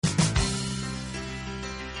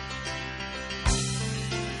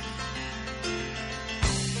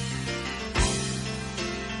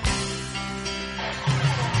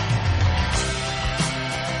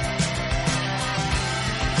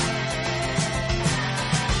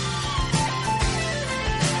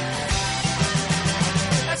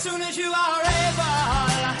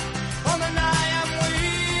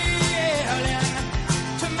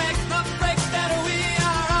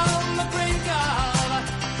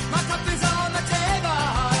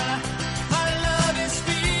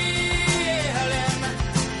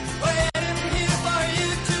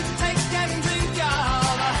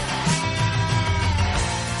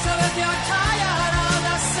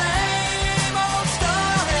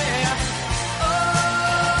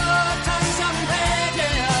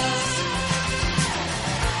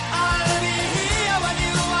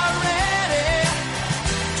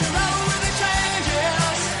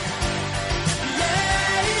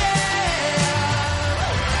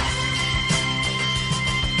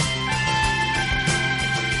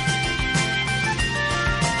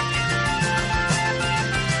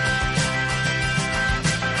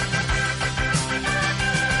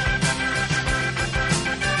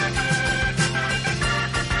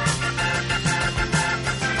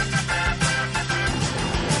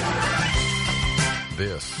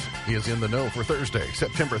He is in the know for Thursday,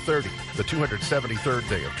 September 30, the 273rd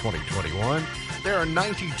day of 2021. There are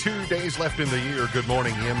 92 days left in the year. Good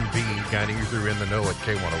morning, MV, guiding you through In the Know at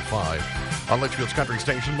K105. On Litchfield's Country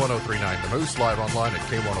Station, 103.9 The Moose, live online at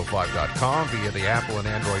K105.com via the Apple and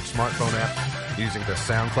Android smartphone app, using the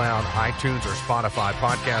SoundCloud, iTunes, or Spotify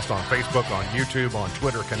podcast, on Facebook, on YouTube, on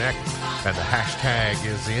Twitter Connect, and the hashtag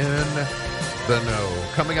is In the Know.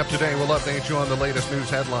 Coming up today, we'll update you on the latest news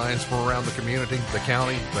headlines from around the community, the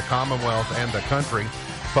county, the Commonwealth, and the country.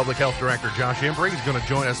 Public Health Director Josh Embry is going to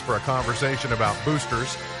join us for a conversation about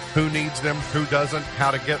boosters, who needs them, who doesn't,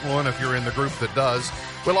 how to get one if you're in the group that does.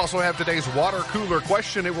 We'll also have today's water cooler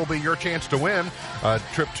question. It will be your chance to win a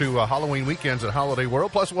trip to Halloween weekends at Holiday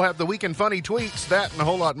World. Plus, we'll have the weekend funny tweets, that and a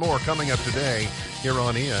whole lot more coming up today here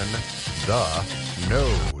on In the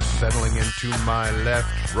Know. Settling into my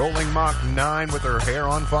left, rolling Mach 9 with her hair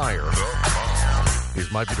on fire,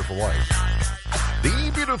 is my beautiful wife,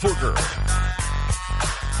 the beautiful girl.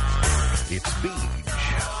 It's Beach.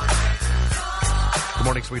 Good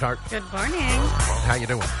morning, sweetheart. Good morning. How you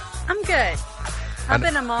doing? I'm good. I've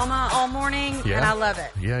been a mama all morning, and I love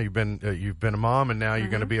it. Yeah, you've been a mom, and now you're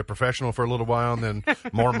going to be a professional for a little while, and then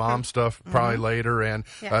more mom stuff probably later. And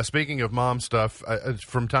speaking of mom stuff,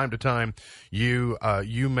 from time to time, you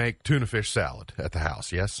make tuna fish salad at the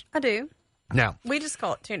house. Yes, I do. Now we just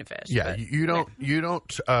call it tuna fish. Yeah, you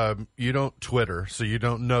don't Twitter, so you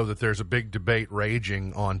don't know that there's a big debate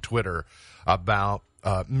raging on Twitter about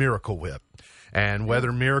Miracle Whip and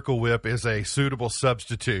whether Miracle Whip is a suitable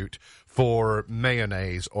substitute for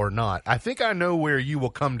mayonnaise or not. I think I know where you will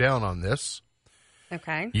come down on this.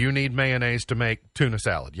 Okay. You need mayonnaise to make tuna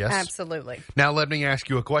salad, yes? Absolutely. Now, let me ask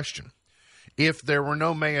you a question. If there were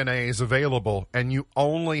no mayonnaise available and you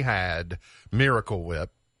only had Miracle Whip,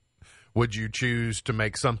 would you choose to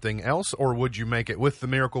make something else, or would you make it with the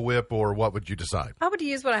Miracle Whip, or what would you decide? I would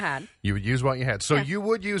use what I had. You would use what you had. So you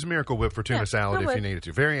would use Miracle Whip for tuna salad if you needed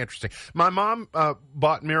to. Very interesting. My mom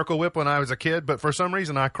bought Miracle Whip when I was a kid, but for some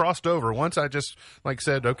reason I crossed over. Once I just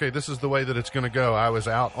said, okay, this is the way that it's going to go, I was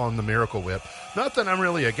out on the Miracle Whip. Not that I'm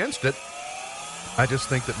really against it. I just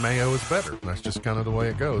think that mayo is better. That's just kind of the way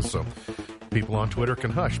it goes. So people on Twitter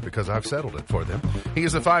can hush because I've settled it for them. He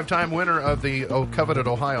is the 5-time winner of the coveted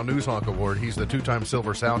Ohio Newshawk Award. He's the 2-time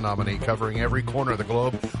Silver Sound nominee, covering every corner of the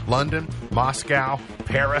globe: London, Moscow,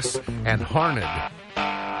 Paris, and Harned.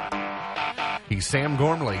 He's Sam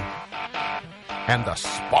Gormley and the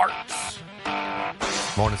Sparks.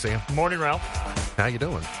 Morning, Sam. Morning, Ralph. How you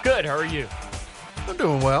doing? Good. How are you? I'm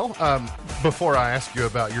doing well. Before I ask you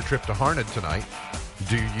about your trip to Harned tonight,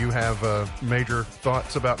 do you have major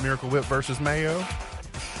thoughts about Miracle Whip versus mayo?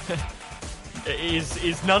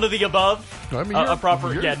 Is none of the above a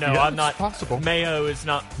proper? Yeah, no, I'm not. Possible. Mayo is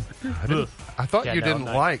not. I thought you didn't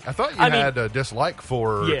like. I thought you had a dislike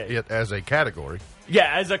for it as a category.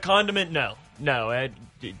 Yeah, as a condiment, no.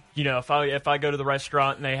 If I go to the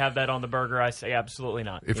restaurant and they have that on the burger, I say absolutely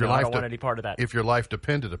not. I don't want any part of that. If your life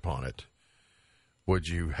depended upon it, would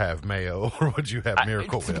you have mayo or would you have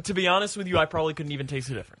Miracle Whip? To be honest with you, I probably couldn't even taste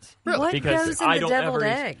the difference. Really? What goes in the deviled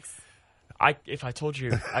eggs? If I told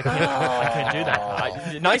you, I can't do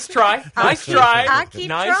that. Nice try. Nice try. I keep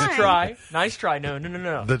trying. Nice try. No.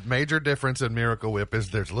 The major difference in Miracle Whip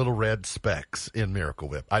is there's little red specks in Miracle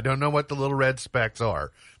Whip. I don't know what the little red specks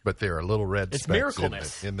are, but there are little red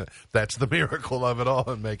specks in it. That's the miracle of it all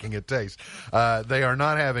and making it taste. They are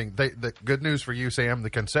not having. The good news for you, Sam. The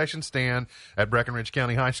concession stand at Breckenridge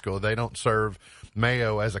County High School, they don't serve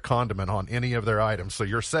mayo as a condiment on any of their items, so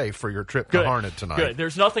you're safe for your trip to Harned tonight. Good.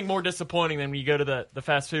 There's nothing more disappointing than when you go to the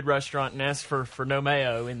fast food restaurant and ask for no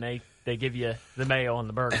mayo, and they give you the mayo on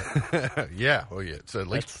the burger. Yeah. So at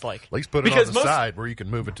least put it on the side where you can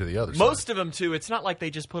move it to the other side. Most of them, too, it's not like they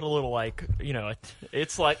just put a little,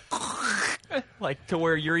 it's like to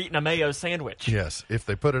where you're eating a mayo sandwich. Yes. If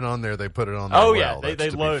they put it on there, they put it on there. Oh, yeah. They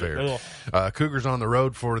load it. Cougars on the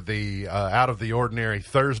road for the out-of-the-ordinary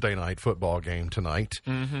Thursday night football game tonight.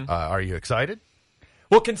 Mm-hmm. Are you excited?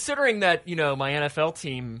 Well, considering that, my NFL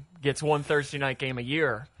team gets one Thursday night game a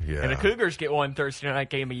year, and the Cougars get one Thursday night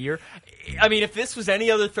game a year, I mean, if this was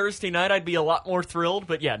any other Thursday night, I'd be a lot more thrilled.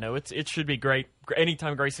 But, it should be great.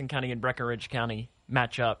 Anytime Grayson County and Breckenridge County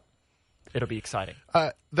match up, it'll be exciting.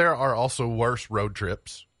 There are also worse road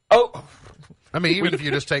trips. Oh! I mean, even if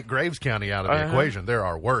you just take Graves County out of the equation, there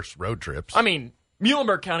are worse road trips. I mean,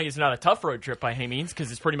 Muhlenberg County is not a tough road trip by any means,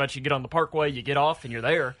 because it's pretty much you get on the parkway, you get off, and you're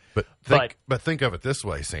there. But think of it this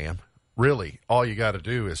way, Sam. Really, all you got to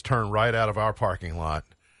do is turn right out of our parking lot,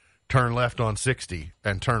 turn left on 60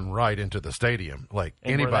 and turn right into the stadium. Like,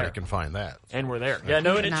 And anybody can find that. And we're there. Yeah,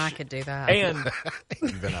 no, Even I could do that. And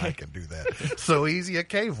Even I can do that. So easy a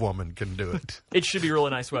cave woman can do it. it should be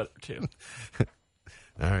really nice weather, too.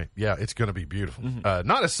 All right. Yeah, it's going to be beautiful.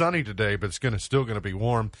 Not as sunny today, but it's still going to be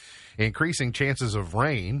warm. Increasing chances of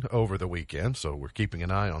rain over the weekend, so we're keeping an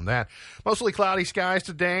eye on that. Mostly cloudy skies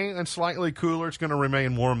today and slightly cooler. It's going to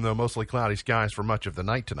remain warm, though. Mostly cloudy skies for much of the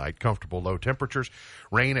night tonight. Comfortable low temperatures.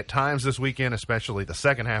 Rain at times this weekend, especially the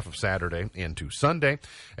second half of Saturday into Sunday.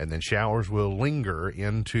 And then showers will linger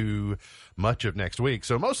into much of next week.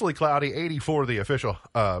 So mostly cloudy, 84 the official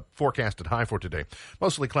forecasted high for today.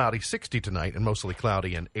 Mostly cloudy, 60 tonight, and mostly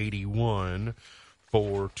cloudy and 81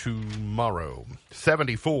 for tomorrow.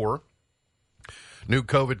 74 new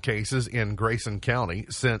COVID cases in Grayson County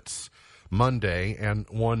since Monday, and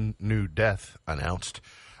one new death announced.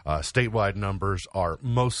 Statewide numbers are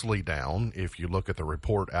mostly down. If you look at the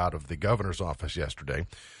report out of the governor's office yesterday,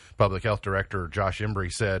 Public Health Director Josh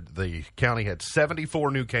Embry said the county had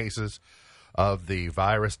 74 new cases of the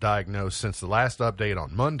virus diagnosed since the last update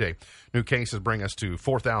on Monday. New cases bring us to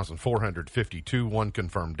 4,452. One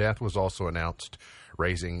confirmed death was also announced,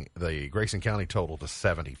 raising the Grayson County total to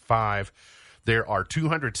 75. There are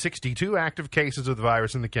 262 active cases of the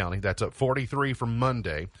virus in the county. That's up 43 from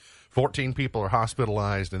Monday. 14 people are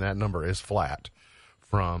hospitalized, and that number is flat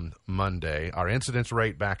from Monday. Our incidence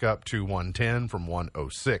rate back up to 110 from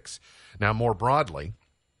 106. Now, more broadly,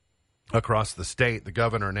 across the state, the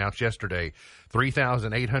governor announced yesterday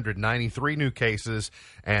 3,893 new cases,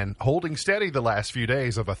 and holding steady the last few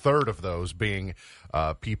days, of a third of those being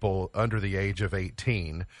people under the age of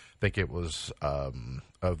 18. I think it was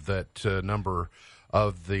of that number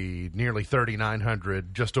of the nearly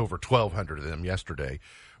 3,900, just over 1,200 of them yesterday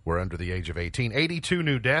were under the age of 18. 82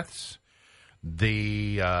 new deaths.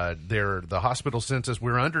 The hospital census,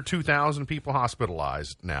 we're under 2,000 people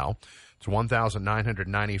hospitalized now. It's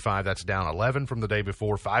 1,995. That's down 11 from the day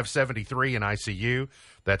before. 573 in ICU.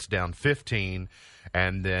 That's down 15.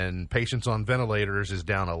 And then patients on ventilators is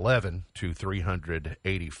down 11 to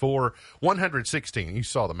 384. 116. You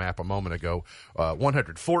saw the map a moment ago.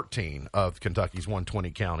 114 of Kentucky's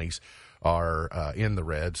 120 counties are in the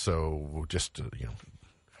red. So just,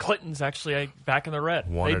 Clinton's actually back in the red.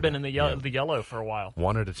 They've been in the yellow for a while.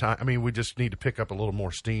 One at a time. I mean, we just need to pick up a little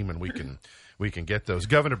more steam, and we can get those.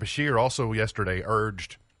 Governor Beshear also yesterday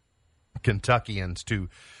urged Kentuckians to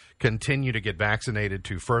continue to get vaccinated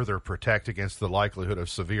to further protect against the likelihood of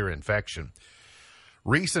severe infection.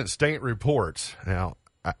 Recent state reports. Now,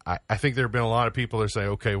 I think there have been a lot of people that say,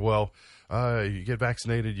 okay, well, you get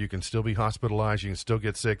vaccinated, you can still be hospitalized, you can still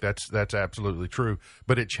get sick. That's absolutely true.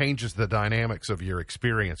 But it changes the dynamics of your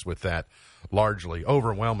experience with that largely,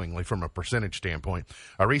 overwhelmingly from a percentage standpoint.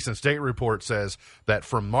 A recent state report says that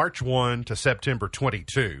from March 1 to September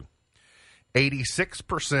 22,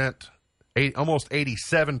 86%, almost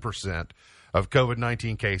 87% of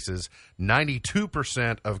COVID-19 cases,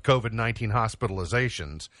 92% of COVID-19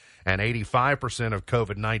 hospitalizations, and 85% of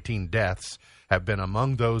COVID-19 deaths have been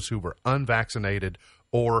among those who were unvaccinated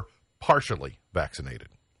or partially vaccinated.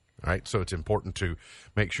 All right, so it's important to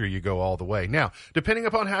make sure you go all the way. Now, depending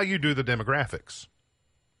upon how you do the demographics,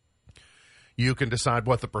 you can decide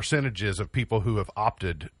what the percentage is of people who have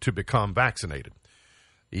opted to become vaccinated.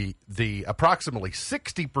 The approximately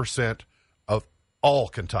 60% of all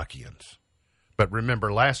Kentuckians. But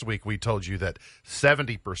remember, last week we told you that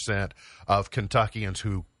 70% of Kentuckians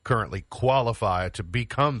who currently qualify to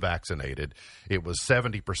become vaccinated, it was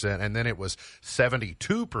 70%, and then it was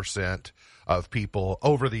 72% of people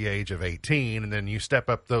over the age of 18, and then you step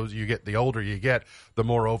up those, you get the older you get, the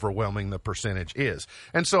more overwhelming the percentage is.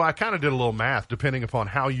 And so I kind of did a little math depending upon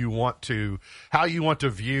how you want to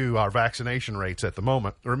view our vaccination rates at the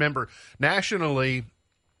moment. Remember, nationally,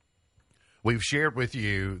 we've shared with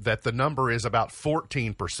you that the number is about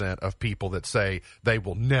 14% of people that say they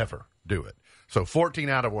will never do it. So 14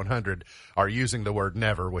 out of 100 are using the word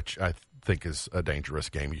never, which I think is a dangerous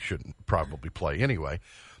game you shouldn't probably play anyway.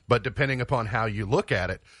 But depending upon how you look at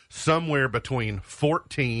it, somewhere between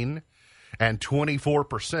 14 and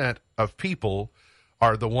 24% of people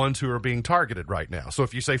are the ones who are being targeted right now. So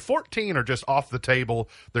if you say 14 are just off the table,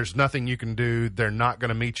 there's nothing you can do, they're not going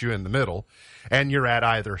to meet you in the middle, and you're at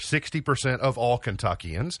either 60% of all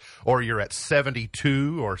Kentuckians, or you're at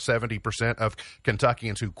 72 or 70% of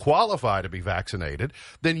Kentuckians who qualify to be vaccinated,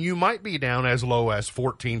 then you might be down as low as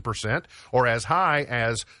 14% or as high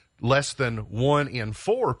as less than 1 in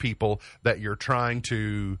 4 people that you're trying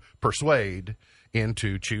to persuade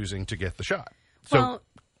into choosing to get the shot. So,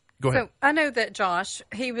 go ahead. So I know that Josh,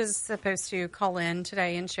 he was supposed to call in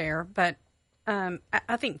today and share, but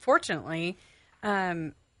I think fortunately,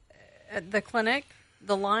 at the clinic,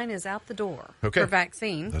 the line is out the door for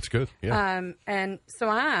vaccine. That's good. Yeah. And so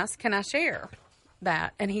I asked, can I share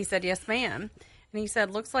that? And he said, yes, ma'am. And he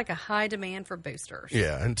said, looks like a high demand for boosters.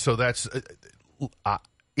 Yeah, and so that's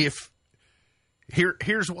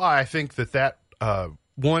here's why I think that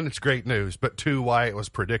one, it's great news, but two, why it was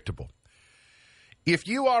predictable. If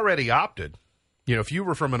you already opted, if you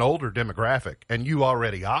were from an older demographic and you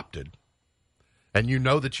already opted, and you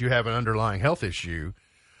know that you have an underlying health issue,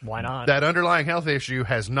 why not? That underlying health issue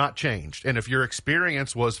has not changed. And if your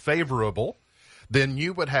experience was favorable, then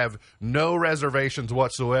you would have no reservations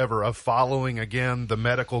whatsoever of following, again, the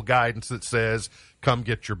medical guidance that says, come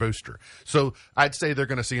get your booster. So I'd say they're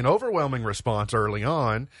going to see an overwhelming response early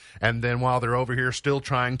on, and then while they're over here still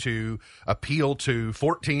trying to appeal to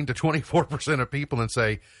 14 to 24% of people and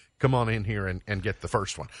say, come on in here and get the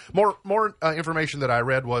first one. More information that I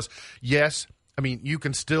read was, yes, you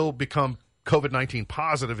can still become COVID-19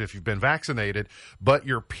 positive if you've been vaccinated, but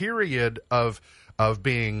your period of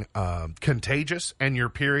being contagious and your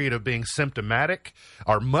period of being symptomatic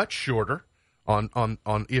are much shorter on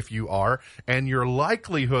if you are, and your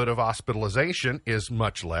likelihood of hospitalization is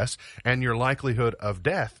much less, and your likelihood of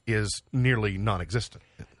death is nearly non-existent.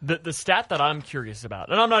 The stat that I'm curious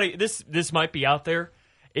about, and I'm not this might be out there,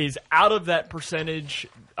 is out of that percentage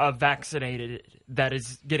of vaccinated that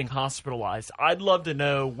is getting hospitalized, I'd love to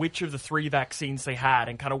know which of the 3 vaccines they had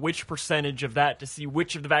and kind of which percentage of that to see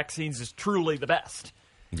which of the vaccines is truly the best.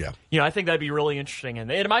 Yeah. I think that'd be really interesting, and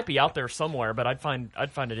it might be out there somewhere, but I'd find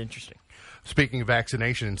it interesting. Speaking of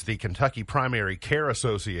vaccinations, the Kentucky Primary Care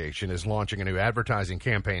Association is launching a new advertising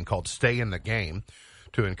campaign called Stay in the Game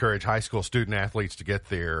to encourage high school student athletes to get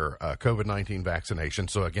their COVID-19 vaccination.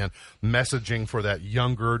 So again, messaging for that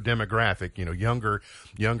younger demographic,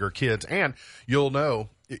 younger kids. And you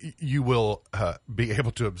will be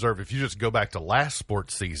able to observe, if you just go back to last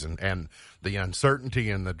sports season and the uncertainty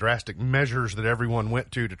and the drastic measures that everyone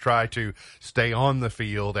went to try to stay on the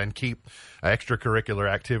field and keep extracurricular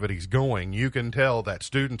activities going, you can tell that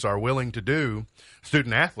student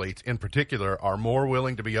athletes in particular are more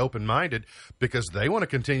willing to be open-minded because they want to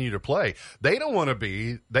continue to play. They don't want to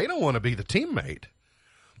be the teammate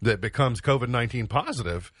that becomes COVID-19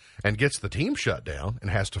 positive and gets the team shut down and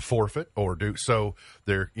has to forfeit or do so.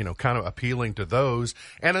 They're, kind of appealing to those.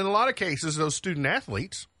 And in a lot of cases, those student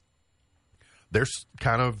athletes, there's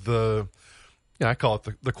kind of I call it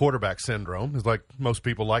the quarterback syndrome. It's like most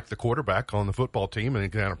people like the quarterback on the football team and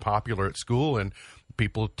they're kind of popular at school, and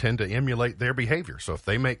people tend to emulate their behavior. So if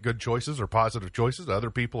they make good choices or positive choices, other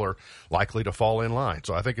people are likely to fall in line.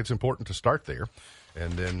 So I think it's important to start there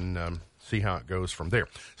and then see how it goes from there.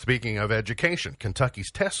 Speaking of education,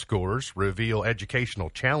 Kentucky's test scores reveal educational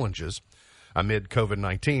challenges amid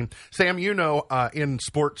COVID-19. Sam, in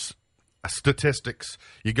sports statistics,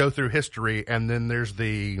 you go through history, and then there's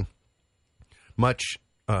the much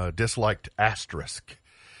disliked asterisk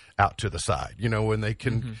out to the side. When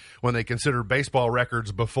they consider baseball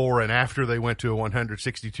records before and after they went to a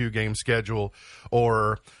 162 game schedule,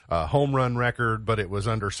 or a home run record, but it was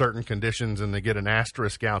under certain conditions, and they get an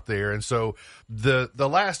asterisk out there. And so the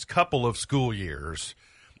last couple of school years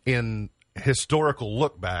in historical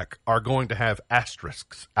look back are going to have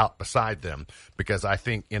asterisks out beside them, because I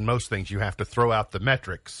think in most things you have to throw out the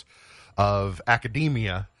metrics of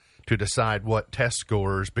academia to decide what test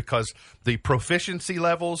scores, because the proficiency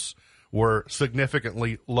levels were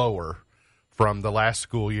significantly lower from the last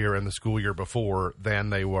school year and the school year before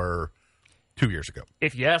than they were 2 years ago.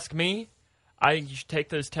 If you ask me, I think you should take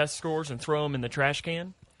those test scores and throw them in the trash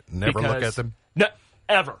can. Never look at them? No,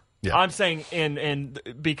 ever. Yeah. I'm saying, and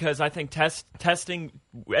because I think testing,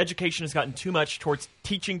 education has gotten too much towards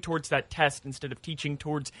teaching towards that test instead of teaching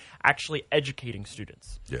towards actually educating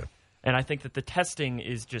students. Yeah. And I think that the testing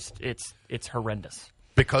is just, it's horrendous.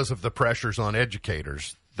 Because of the pressures on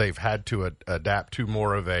educators, they've had to adapt to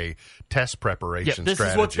more of a test preparation strategy.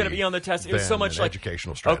 This is what's going to be on the test. It was so much like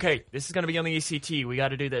educational strategy. Okay, this is going to be on the ACT. We got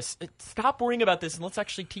to do this. Stop worrying about this and let's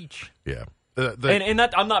actually teach. Yeah. And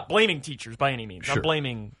that, I'm not blaming teachers by any means. Sure. I'm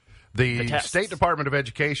blaming the State Department of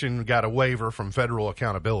Education got a waiver from federal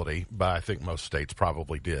accountability, but I think most states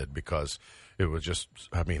probably did, because it was just,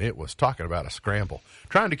 it was talking about a scramble.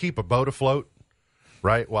 Trying to keep a boat afloat,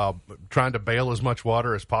 right, while trying to bail as much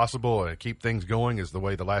water as possible and keep things going is the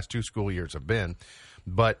way the last 2 school years have been.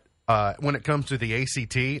 But when it comes to the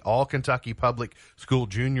ACT, all Kentucky public school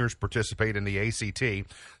juniors participate in the ACT.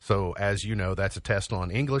 So, as you know, that's a test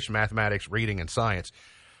on English, mathematics, reading, and science.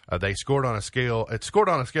 They scored on a scale. It scored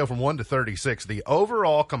on a scale from 1 to 36. The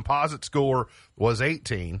overall composite score was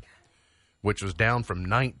 18. which was down from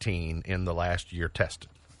 19 in the last year tested,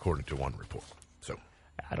 according to one report. So,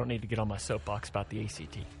 I don't need to get on my soapbox about the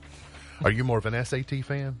ACT. are you more of an SAT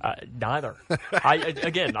fan? Neither. I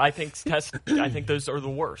think those are the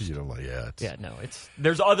worst. You don't like,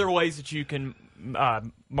 There's other ways that you can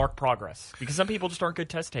mark progress, because some people just aren't good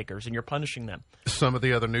test takers, and you're punishing them. Some of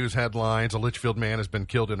the other news headlines: a Litchfield man has been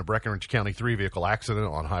killed in a Breckinridge County 3-vehicle accident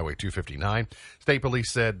on Highway 259. State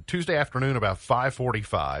police said Tuesday afternoon about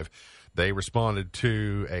 5:45, they responded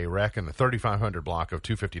to a wreck in the 3500 block of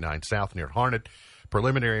 259 South near Harnett.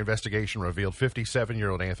 Preliminary investigation revealed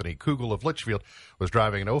 57-year-old Anthony Kugel of Litchfield was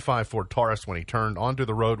driving an 05 Ford Taurus when he turned onto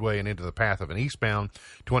the roadway and into the path of an eastbound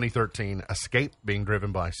 2013 Escape being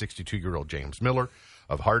driven by 62-year-old James Miller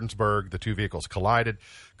of Hardinsburg. The two vehicles collided.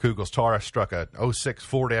 Kugel's Taurus struck a 06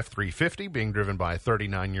 Ford F-350 being driven by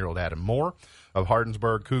 39-year-old Adam Moore of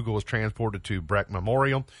Hardinsburg. Kugel was transported to Breck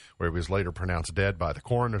Memorial, where he was later pronounced dead by the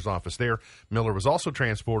coroner's office there. Miller was also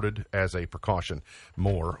transported as a precaution.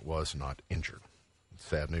 Moore was not injured.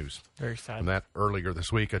 Sad news. Very sad. From that earlier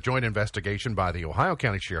this week, a joint investigation by the Ohio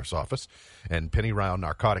County Sheriff's Office and Pennyroyal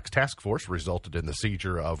Narcotics Task Force resulted in the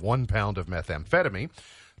seizure of 1 pound of methamphetamine.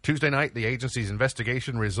 Tuesday night, the agency's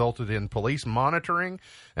investigation resulted in police monitoring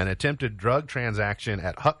an attempted drug transaction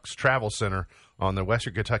at Huck's Travel Center on the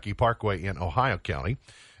Western Kentucky Parkway in Ohio County.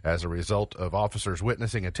 As a result of officers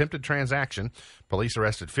witnessing attempted transaction, police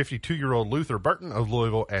arrested 52-year-old Luther Burton of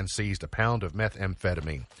Louisville and seized a pound of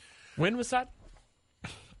methamphetamine. When was that?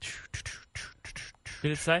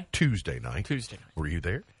 Did it say? Tuesday night. Tuesday night. Were you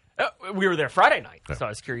there? We were there Friday night, so I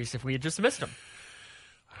was curious if we had just missed them.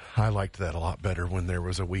 I liked that a lot better when there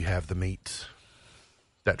was a We Have the Meats.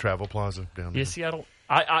 That Travel Plaza down there. Yeah, Seattle.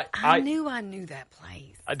 I knew that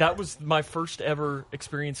place. That was my first ever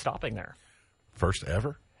experience stopping there. First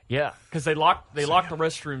ever? Yeah, because they locked the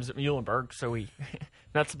restrooms at Muhlenberg, so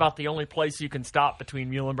that's about the only place you can stop between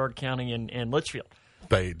Muhlenberg County and Litchfield.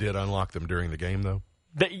 They did unlock them during the game, though?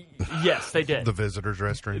 Yes, they did. The visitors'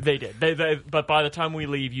 restroom? They did. But by the time we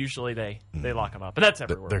leave, usually they lock them up. But that's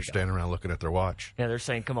everywhere. They're standing around looking at their watch. Yeah, they're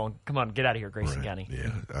saying, come on, get out of here, Grayson County.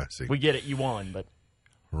 Yeah, I see. We get it, you won, but...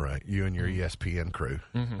 Right, you and your ESPN crew.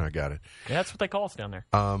 I got it. Yeah, that's what they call us down there.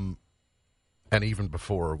 And even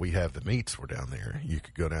before We Have the Meats were down there, you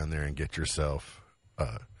could go down there and get yourself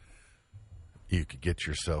a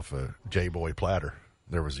J-Boy platter.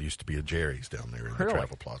 There used to be a Jerry's down there in the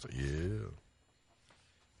Travel Plaza. Yeah.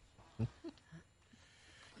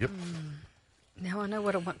 Yep. Now I know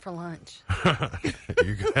what I want for lunch.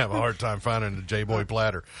 You're going to have a hard time finding a J-Boy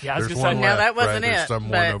platter. Yeah, I was there's going to say, no, that wasn't There's it.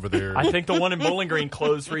 someone over there. I think the one in Bowling Green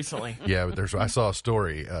closed recently. Yeah, but I saw a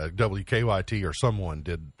story. WKYT or someone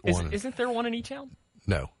did one. Isn't there one in E-Town?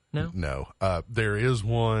 No. There is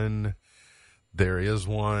one. There is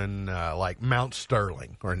one like Mount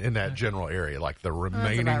Sterling, or in that general area, like the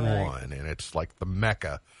remaining one, and it's like the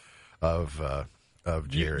mecca of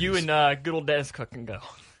Jerry's. You and good old Des Cook can go.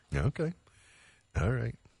 Okay, all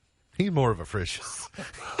right. He's more of a Frisch's.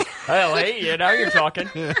 Well, hey, now you're talking.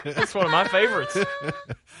 That's one of my favorites.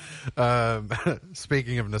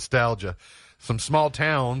 Speaking of nostalgia, some small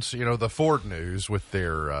towns, the Ford News with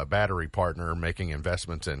their battery partner making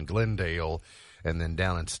investments in Glendale and then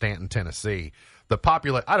down in Stanton, Tennessee. I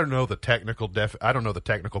don't know the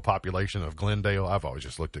technical population of Glendale. I've always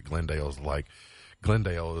just looked at Glendale as like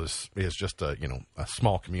Glendale is just a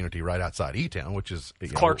small community right outside E-Town, which is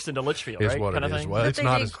Clarkson to Litchfield, is right? what kind it of is. thing. Well, But it's they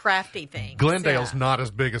not do as crafty things. Glendale's yeah. not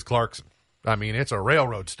as big as Clarkson. I mean, it's a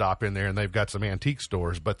railroad stop in there, and they've got some antique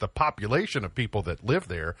stores. But the population of people that live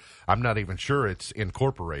there, I'm not even sure it's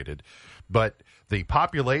incorporated. But the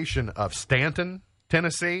population of Stanton,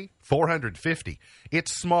 Tennessee, 450.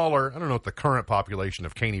 It's smaller. I don't know what the current population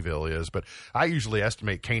of Caneyville is, but I usually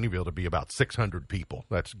estimate Caneyville to be about 600 people.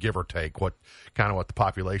 That's give or take what the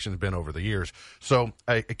population has been over the years. So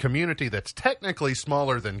a community that's technically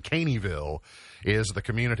smaller than Caneyville is the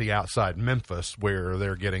community outside Memphis where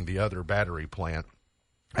they're getting the other battery plant.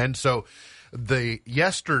 And so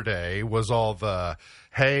yesterday was all the,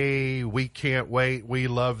 hey, we can't wait, we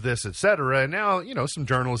love this, etc. And now, some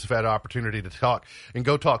journalists have had an opportunity to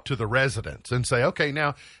talk to the residents and say, okay,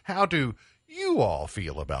 now, how do you all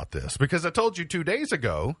feel about this? Because I told you 2 days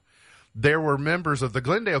ago, there were members of the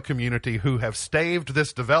Glendale community who have staved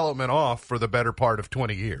this development off for the better part of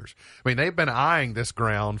 20 years. I mean, they've been eyeing this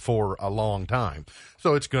ground for a long time.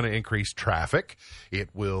 So it's going to increase traffic. It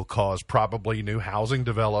will cause probably new housing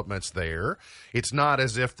developments there. It's not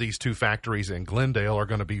as if these two factories in Glendale are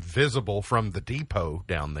going to be visible from the depot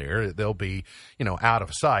down there. They'll be, out of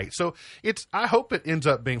sight. So I hope it ends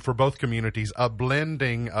up being for both communities a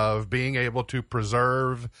blending of being able to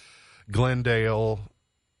preserve Glendale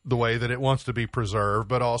the way that it wants to be preserved,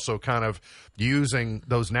 but also kind of using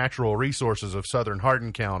those natural resources of southern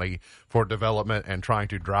Hardin County for development and trying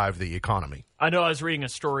to drive the economy. I know I was reading a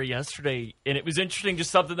story yesterday, and it was interesting. Just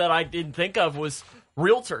something that I didn't think of was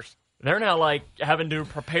realtors. They're now like having to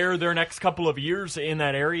prepare their next couple of years in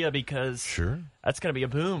that area because that's going to be a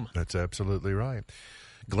boom. That's absolutely right.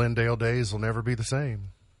 Glendale Days will never be the same.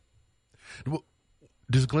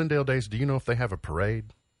 Does Glendale Days, do you know if they have a parade?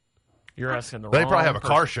 You're asking the They wrong probably have a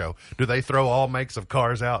person. car show. Do they throw all makes of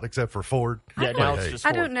cars out except for Ford? Yeah, now it's just I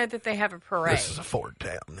Ford. don't know that they have a parade, This is a Ford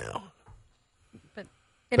town now. but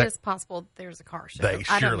it is possible there's a car show. They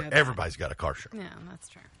I don't surely, know that. everybody's got a car show. Yeah, that's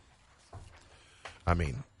true. I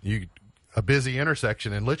mean, a busy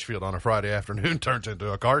intersection in Litchfield on a Friday afternoon turns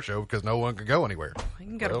into a car show because no one can go anywhere. You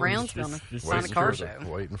can go to Brownsville and just find a waiting car for show.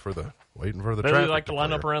 Waiting for the They traffic. really like to line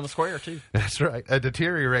clear. up around the square, too. That's right. A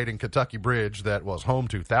deteriorating Kentucky bridge that was home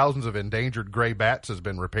to thousands of endangered gray bats has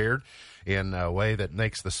been repaired in a way that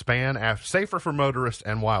makes the span safer for motorists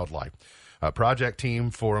and wildlife. A project team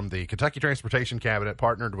from the Kentucky Transportation Cabinet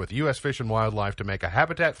partnered with U.S. Fish and Wildlife to make a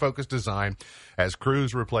habitat-focused design as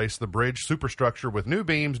crews replaced the bridge superstructure with new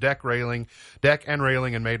beams, deck and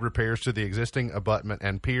railing, and made repairs to the existing abutment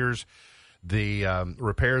and piers. The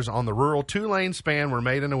repairs on the rural two-lane span were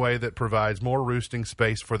made in a way that provides more roosting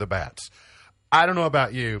space for the bats. I don't know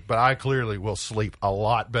about you, but I clearly will sleep a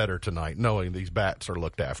lot better tonight knowing these bats are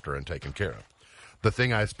looked after and taken care of. The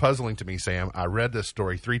thing that's puzzling to me, Sam, I read this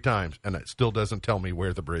story 3 times, and it still doesn't tell me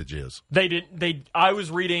where the bridge is. I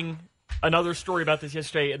was reading another story about this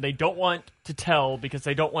yesterday, and they don't want to tell because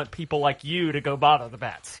they don't want people like you to go bother the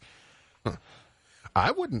bats.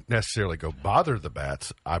 I wouldn't necessarily go bother the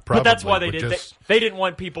bats. I probably But that's why they would did. They didn't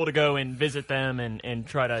want people to go and visit them and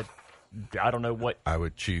try to, I don't know what. I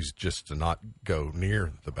would choose just to not go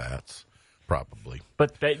near the bats, probably.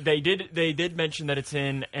 But they did mention that it's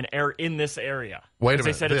in in this area. Wait a They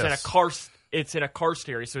minute, said this. it's in a karst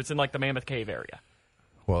area, so it's in like the Mammoth Cave area.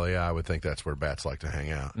 Well, yeah, I would think that's where bats like to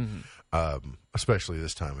hang out, especially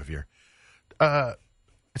this time of year.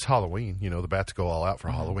 It's Halloween. You know, the bats go all out for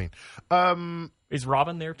Halloween. Is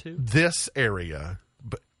Robin there too? This area,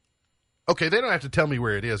 but okay, they don't have to tell me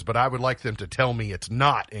where it is, but I would like them to tell me it's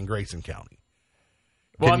not in Grayson County.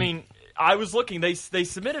 Well, I mean, I was looking. They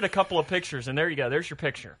submitted a couple of pictures, and there you go. There's your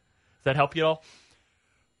picture. Does that help you at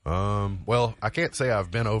all? Well, I can't say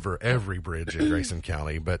I've been over every bridge in Grayson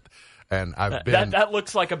County, and I've been. That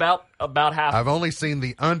looks like about half. I've only seen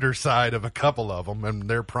the underside of a couple of them, and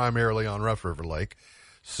they're primarily on Rough River Lake.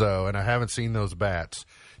 So, and I haven't seen those bats.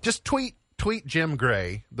 Just tweet Jim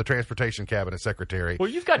Gray, the Transportation Cabinet Secretary. Well,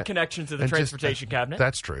 you've got connections to the and Transportation Cabinet.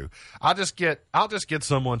 That's true. I'll just get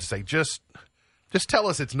someone to say just tell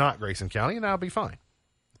us it's not Grayson County, and I'll be fine.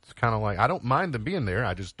 It's kind of like I don't mind them being there.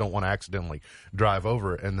 I just don't want to accidentally drive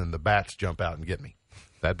over it and then the bats jump out and get me.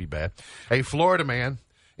 That'd be bad. A Florida man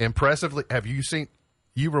impressively. Have you seen?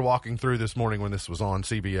 You were walking through this morning when this was on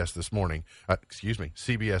CBS this morning.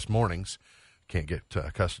 CBS Mornings. Can't get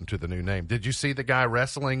accustomed to the new name. Did you see the guy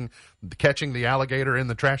catching the alligator in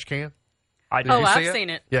the trash can? I did. I've seen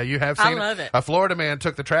it. Yeah, you have seen it? I love it. A Florida man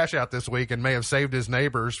took the trash out this week and may have saved his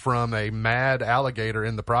neighbors from a mad alligator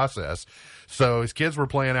in the process. So his kids were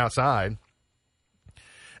playing outside,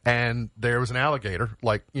 and there was an alligator,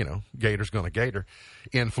 like, you know, gator's going to gator,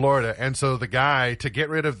 in Florida. And so the guy, to get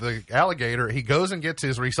rid of the alligator, he goes and gets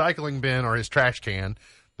his recycling bin or his trash can.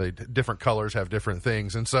 The different colors have different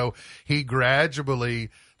things. And so he gradually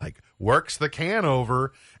works the can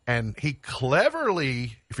over, and he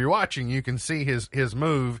cleverly, if you're watching, you can see his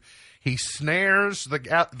move. He snares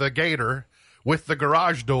the gator with the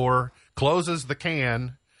garage door, closes the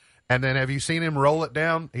can, and then have you seen him roll it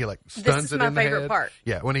down? He stuns it in the head. This is my favorite part.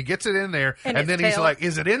 Yeah, when he gets it in there, And and then he's like,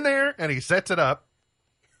 "Is it in there?" And he sets it up.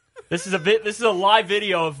 This is a live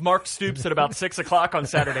video of Mark Stoops at about 6:00 on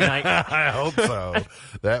Saturday night. I hope so.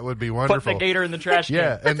 That would be wonderful. Putting the gator in the trash can.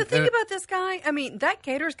 Yeah, But the thing about this guy, I mean, that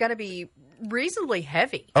gator's got to be reasonably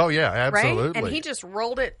heavy. Oh yeah, absolutely. Right? And he just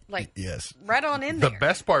rolled it yes, right on in there. The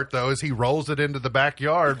best part though is he rolls it into the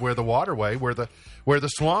backyard where the waterway, where the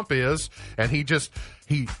swamp is, and he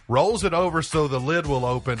rolls it over so the lid will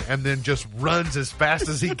open, and then just runs as fast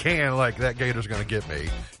as he can. Like, that gator's going to get me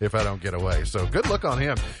if I don't get away. So good luck on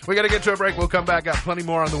him. We got to get to a break. We'll come back. Got plenty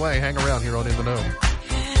more on the way. Hang around here on In the Know.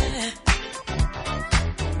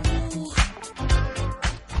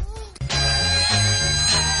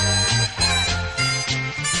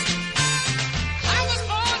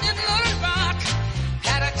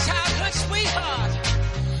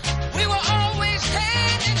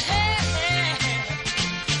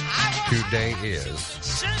 Today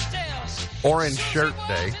is Orange Shirt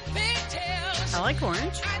Day. I like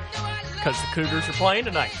orange. Because the Cougars are playing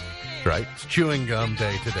tonight. Right. It's chewing gum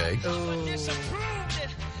day today.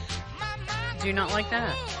 Do you not like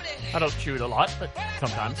that? I don't chew it a lot, but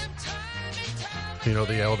sometimes. You know,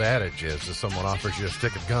 the old adage is if someone offers you a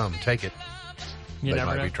stick of gum, take it. You They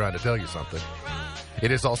never might know. be trying to tell you something.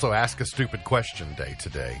 It is also Ask a Stupid Question Day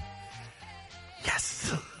today.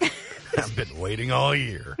 Yes. I've been waiting all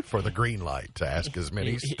year for the green light to ask as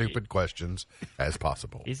many stupid questions as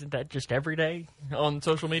possible. Isn't that just every day on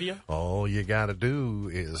social media? All you got to do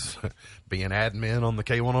is be an admin on the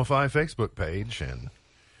K105 Facebook page, and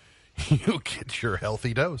you get your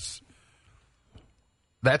healthy dose.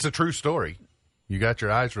 That's a true story. You got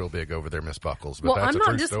your eyes real big over there, Miss Buckles. But Well, that's I'm a not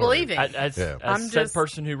true disbelieving. As I'm said just-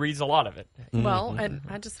 person who reads a lot of it. Well, and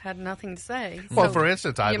I just had nothing to say. Well, So for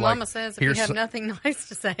instance, I'd your like- mama says if you here's have some- nothing nice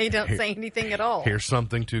to say, don't say anything at all. Here's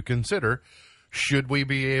something to consider. Should we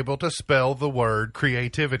be able to spell the word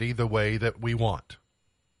creativity the way that we want?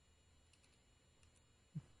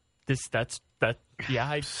 Yeah,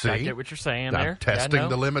 I See? get what you're saying I'm there. testing Yeah, no.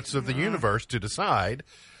 the limits of the universe to decide,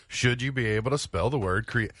 should you be able to spell the word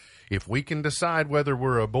create? If we can decide whether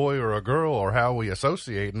we're a boy or a girl or how we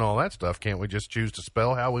associate and all that stuff, can't we just choose to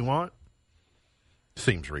spell how we want?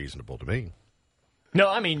 Seems reasonable to me. No,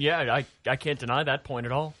 I mean, yeah, I can't deny that point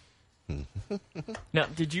at all. Now,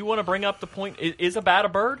 did you want to bring up the point? Is a bat a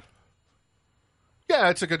bird? Yeah,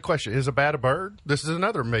 it's a good question. Is a bat a bird? This is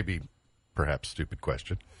another maybe perhaps stupid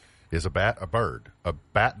question. Is a bat a bird? A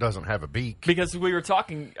bat doesn't have a beak. Because we were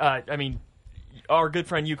talking, I mean, our good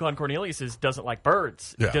friend Yukon Cornelius doesn't like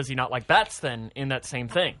birds. Yeah. Does he not like bats then in that same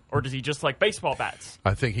thing? Or does he just like baseball bats?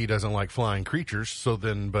 I think he doesn't like flying creatures. So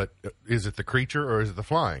then, but is it the creature or is it the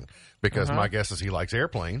flying? Because my guess is he likes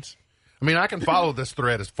airplanes. I mean, I can follow this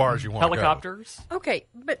thread as far as you want Helicopters? Okay,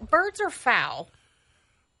 but birds are foul,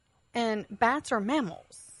 and bats are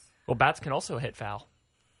mammals. Well, bats can also hit foul.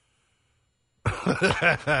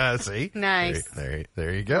 to go. See? Nice.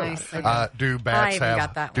 There you go. Nice. Do bats even have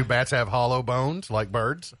got that do one. bats have hollow bones like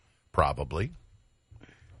birds? Probably.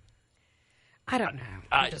 I don't know.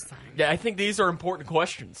 I'm just saying. Yeah, I think these are important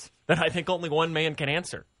questions that I think only one man can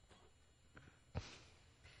answer.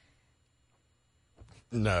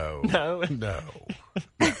 No. No. No.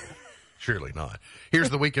 Surely not. Here's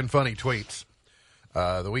the Weekend Funny tweets.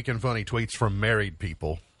 The Weekend Funny tweets from married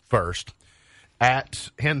people first. At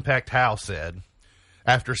Henpecked Hal said,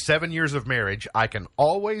 after 7 years of marriage, I can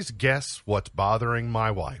always guess what's bothering my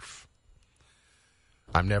wife.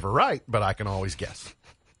 I'm never right, but I can always guess.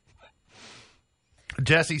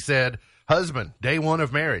 Jesse said, husband, day 1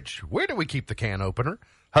 of marriage. Where do we keep the can opener?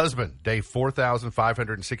 Husband, day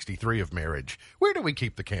 4,563 of marriage. Where do we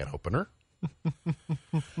keep the can opener?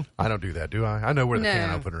 I don't do that, do I? I know where the No. can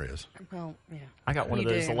opener is. Well, yeah. I got one of You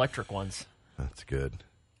those do. electric ones. That's good.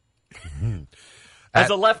 As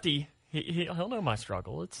a lefty, he'll know my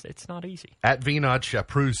struggle. It's not easy. At Vinod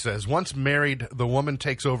Shapruz says, once married, the woman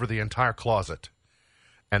takes over the entire closet,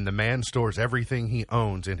 and the man stores everything he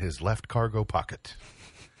owns in his left cargo pocket.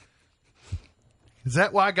 Is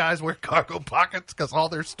that why guys wear cargo pockets? Because all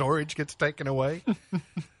their storage gets taken away?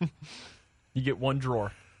 You get one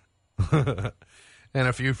drawer. And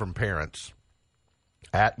a few from parents.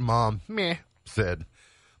 At Mom Meh said,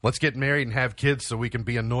 let's get married and have kids so we can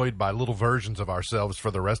be annoyed by little versions of ourselves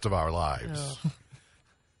for the rest of our lives.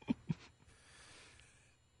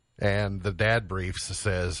 And the Dad Briefs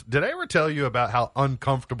says, did I ever tell you about how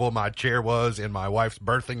uncomfortable my chair was in my wife's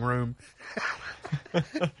birthing room?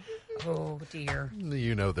 Oh, dear.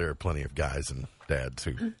 You know there are plenty of guys and dads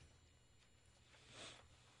who...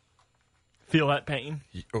 Feel that pain?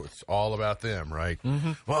 Oh, it's all about them, right?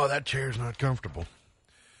 Mm-hmm. Well, that chair's not comfortable.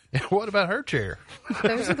 What about her chair?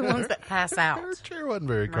 Those are the ones that pass out. Her chair wasn't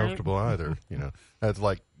very comfortable either. You know, that's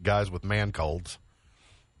like guys with man colds.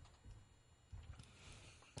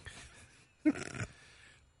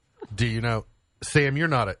 Do you know, Sam? You're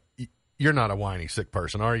not a whiny sick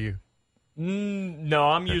person, are you? No,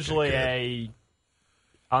 I'm usually good.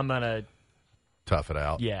 I'm gonna Tough it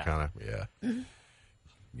out. Yeah. Kind of. Yeah.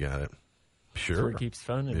 Got it. That's Sure. where it keeps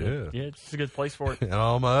fun. Yeah. Yeah, it's a good place for it. And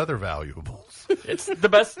all my other valuables. It's the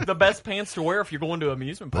best pants to wear if you're going to an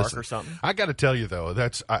amusement park Listen, or something. I got to tell you though,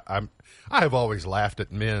 I have always laughed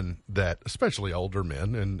at men that, especially older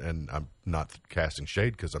men, and I'm not casting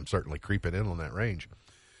shade because I'm certainly creeping in on that range,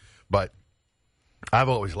 but I've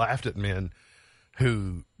always laughed at men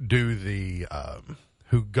who do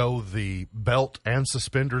who go the belt and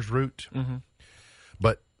suspenders route. Mm-hmm.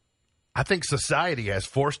 But I think society has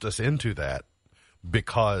forced us into that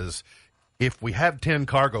because if we have 10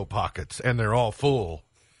 cargo pockets and they're all full,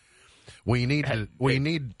 We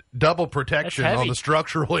need double protection on the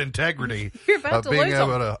structural integrity of being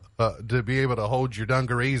able to be able to hold your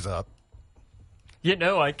dungarees up. Yeah,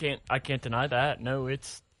 no, I can't deny that. No,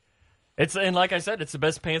 it's and like I said, it's the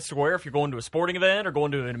best pants to wear if you're going to a sporting event or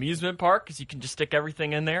going to an amusement park because you can just stick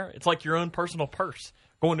everything in there. It's like your own personal purse.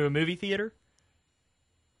 Going to a movie theater.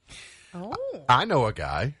 Oh, I know a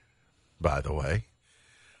guy, by the way,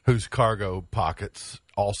 whose cargo pockets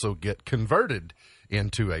also get converted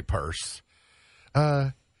into a purse.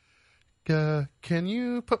 Can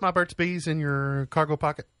you put my Burt's Bees in your cargo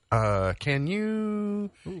pocket? Can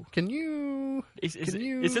you?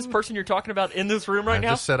 Is this person you're talking about in this room right now?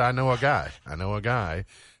 I just said I know a guy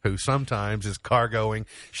who sometimes is cargoing.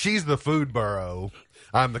 She's the food burro.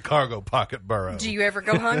 I'm the cargo pocket burro. do you ever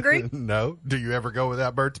go hungry? No. Do you ever go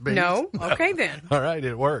without Burt's Bees? No. Okay, then. All right,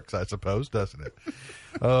 it works, I suppose, doesn't it?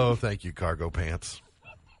 Oh, thank you, cargo pants.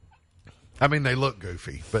 I mean, they look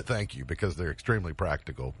goofy, but thank you because they're extremely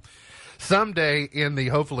practical. Someday in the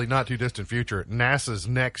hopefully not too distant future, NASA's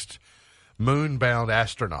next moon-bound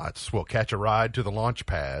astronauts will catch a ride to the launch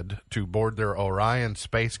pad to board their Orion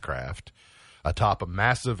spacecraft atop a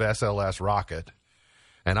massive SLS rocket.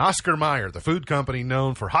 And Oscar Mayer, the food company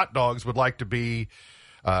known for hot dogs, would like to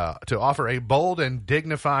offer a bold and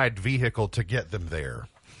dignified vehicle to get them there.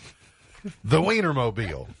 The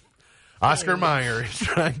Wienermobile. Oscar Mayer is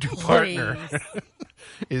trying to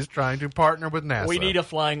partner with NASA. We need a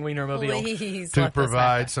flying Wienermobile to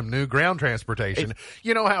provide some new ground transportation.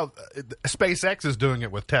 You know how SpaceX is doing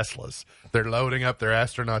it with Teslas. They're loading up their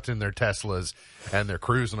astronauts in their Teslas, and they're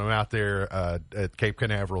cruising them out there at Cape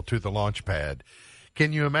Canaveral to the launch pad.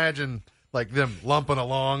 Can you imagine like them lumping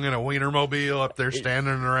along in a Wienermobile up there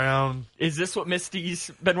standing around? Is this what Misty's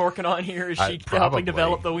been working on here? Is she helping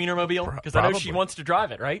develop the Wienermobile? Because I know she wants to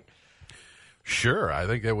drive it, right? Sure, I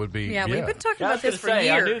think it would be. Yeah, we've been talking about this for years.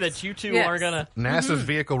 I knew that you two are going to. NASA's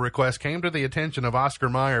vehicle request came to the attention of Oscar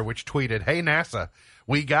Mayer, which tweeted, "Hey, NASA,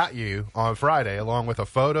 we got you," on Friday, along with a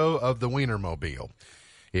photo of the Wienermobile.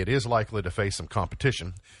 It is likely to face some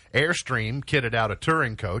competition. Airstream kitted out a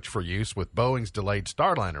touring coach for use with Boeing's delayed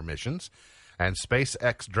Starliner missions, and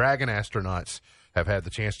SpaceX Dragon astronauts have had the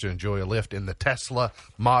chance to enjoy a lift in the Tesla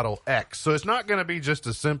Model X. So it's not going to be just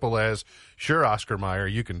as simple as, sure, Oscar Mayer,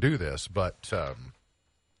 you can do this, but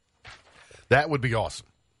that would be awesome.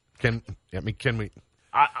 Can we?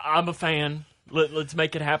 I'm a fan. Let's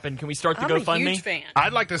make it happen. Can we start the GoFundMe? I'm a huge fan.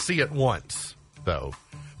 I'd like to see it once, though,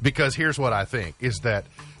 because here's what I think, is that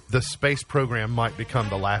the space program might become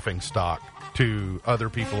the laughing stock to other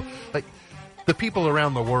people. Like, the people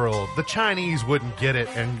around the world, the Chinese wouldn't get it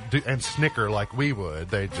and snicker like we would.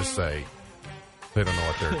 They'd just say they don't know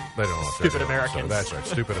what they're doing. Stupid Americans. So that's right,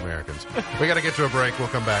 stupid Americans. We got to get to a break. We'll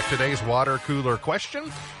come back. Today's water cooler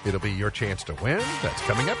question. It'll be your chance to win. That's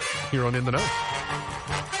coming up here on In the Know.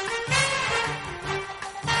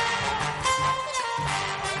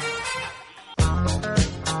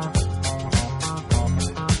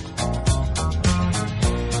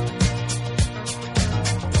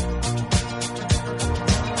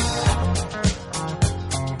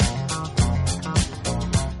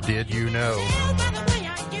 Did you know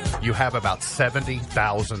you have about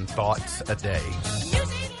 70,000 thoughts a day?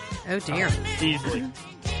 Oh, dear. Easily.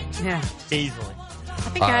 Yeah. Easily. I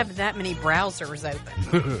think I have that many browsers open.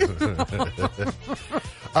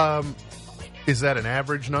 Is that an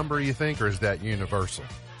average number, you think, or is that universal?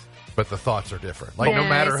 But the thoughts are different. Like, no Yeah,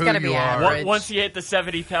 matter it's who gotta you be are. average. Once you hit the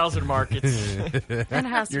 70,000 mark, it's That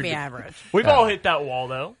has to be average. we've all hit that wall,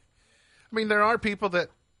 though. I mean, there are people that...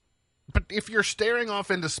 But if you're staring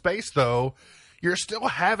off into space, though, you're still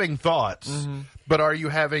having thoughts. Mm-hmm. But are you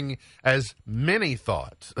having as many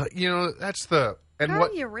thoughts? That's the... And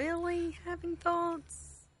Are you really having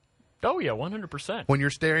thoughts? Oh, yeah, 100%. When you're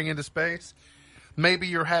staring into space, maybe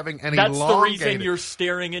you're having an That's elongated... the reason you're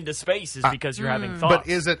staring into space is because you're having thoughts. But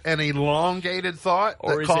is it an elongated thought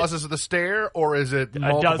that causes the stare, or is it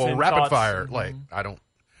multiple rapid thoughts? fire? Mm-hmm. Like, I don't...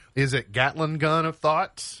 Is it Gatling gun of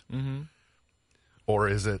thoughts? Mm-hmm. Or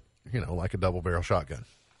is it, like a double-barrel shotgun?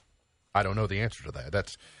 I don't know the answer to that.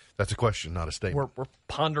 That's a question, not a statement. We're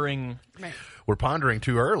pondering. We're pondering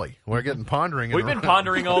too early. We're getting pondering. We've been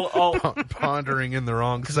pondering all pondering in the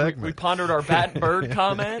wrong segment. We pondered our bat and bird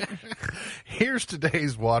comment. Here's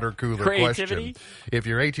today's water cooler Creativity. question. If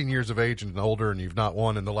you're 18 years of age and older and you've not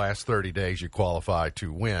won in the last 30 days, you qualify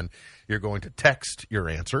to win. You're going to text your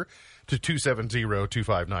answer to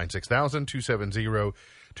 270-259-6000,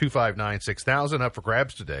 270-259-6000. Up for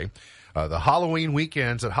grabs today. The Halloween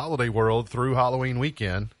weekends at Holiday World through Halloween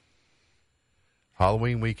weekend.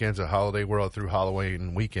 Halloween weekend's a Holiday World through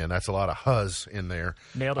Halloween weekend. That's a lot of huzz in there.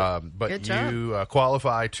 Nailed it. But Good job. you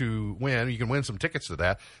qualify to win. You can win some tickets to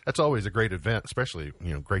that. That's always a great event, especially,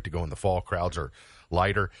 great to go in the fall. Crowds are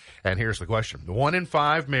lighter. And here's the question. 1 in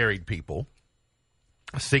 5 married people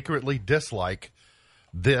secretly dislike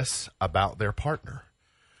this about their partner.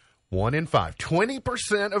 1 in 5.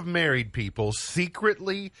 20% of married people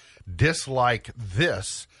secretly dislike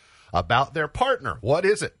this about their partner. What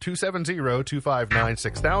is it?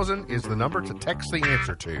 270-259-6000 is the number to text the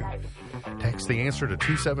answer to. Text the answer to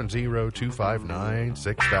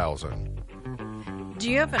 270-259-6000. Do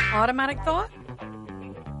you have an automatic thought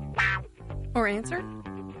or answer?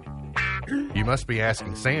 You must be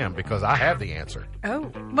asking Sam because I have the answer. Oh,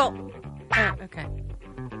 well, okay.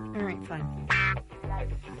 All right, fine.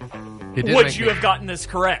 Would you have gotten this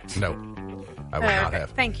correct? No. I would not Okay,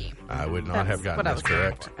 have. Thank you. I would not That's have gotten what I this was looking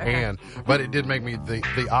correct. for. Okay. But it did make me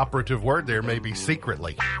the operative word there may be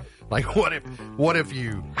secretly. Like what if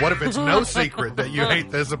it's no secret that you hate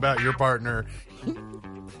this about your partner?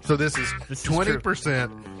 So this is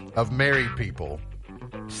 20% of married people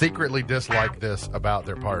secretly dislike this about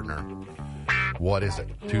their partner. What is it?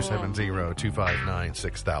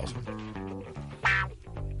 270-259-6000.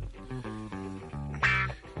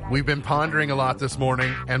 We've been pondering a lot this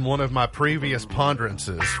morning, and one of my previous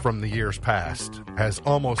ponderances from the years past has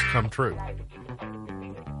almost come true.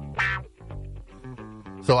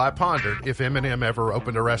 So I pondered, if Eminem ever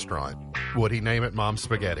opened a restaurant, would he name it Mom's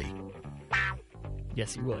Spaghetti?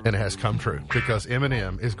 Yes, he would. And it has come true, because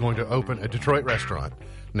Eminem is going to open a Detroit restaurant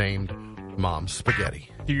named Mom's Spaghetti.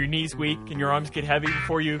 Do your knees weak and your arms get heavy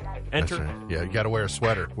before you enter? That's right. Yeah, you got to wear a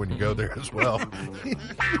sweater when you go there as well. You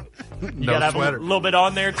No gotta have sweater. a little bit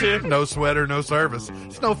on there too. No sweater, no service.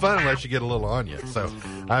 It's no fun unless you get a little on you. So,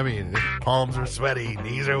 I mean, palms are sweaty,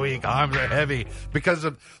 knees are weak, arms are heavy because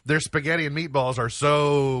of their spaghetti and meatballs are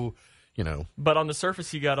so, But on the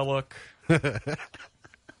surface, you got to look. Yeah,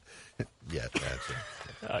 that's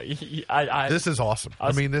it. This is awesome.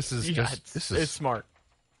 This is it's smart.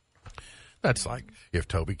 That's like if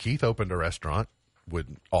Toby Keith opened a restaurant,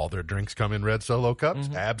 would all their drinks come in red Solo cups?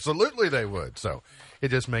 Mm-hmm. Absolutely they would. So it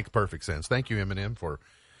just makes perfect sense. Thank you, Eminem, for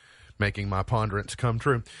making my ponderance come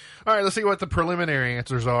true. All right, let's see what the preliminary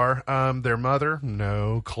answers are. Their mother,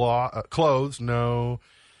 no. Clothes, no.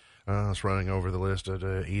 I was running over the list of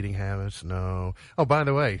eating habits, no. Oh, by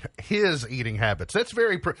the way, his eating habits. That's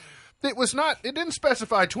very... It didn't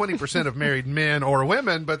specify 20% of married men or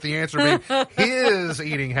women, but the answer being his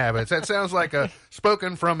eating habits. That sounds like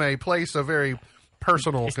spoken from a place of very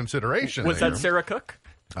personal consideration. Was that Sarah Cook?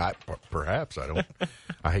 Perhaps. I don't.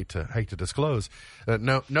 I hate to disclose.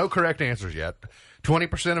 No correct answers yet.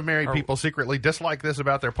 20% of married people secretly dislike this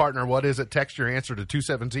about their partner. What is it? Text your answer to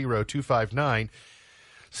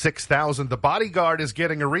 270-259-6000. The Bodyguard is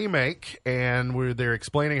getting a remake, and they're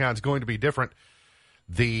explaining how it's going to be different.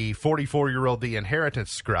 The 44-year-old The Inheritance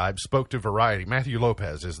scribe spoke to Variety. Matthew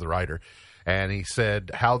Lopez is the writer, and he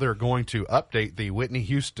said how they're going to update the Whitney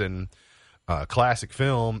Houston classic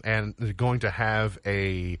film, and they're going to have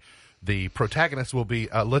the protagonist will be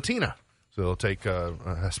Latina. So they'll take a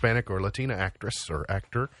Hispanic or Latina actress or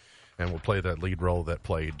actor, and will play that lead role that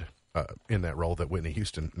played in that role that Whitney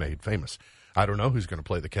Houston made famous. I don't know who's going to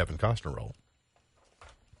play the Kevin Costner role.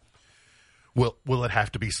 Will it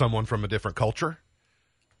have to be someone from a different culture?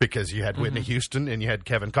 Because you had Whitney Houston and you had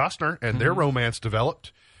Kevin Costner, and their romance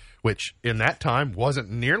developed, which in that time wasn't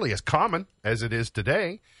nearly as common as it is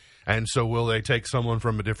today. And so will they take someone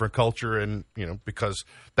from a different culture and, because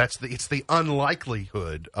it's the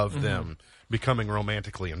unlikelihood of them becoming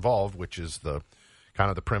romantically involved, which is the kind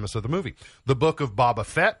of the premise of the movie. The Book of Boba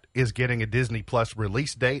Fett is getting a Disney Plus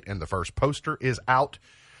release date, and the first poster is out.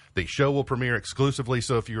 The show will premiere exclusively,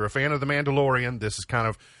 so if you're a fan of The Mandalorian, this is kind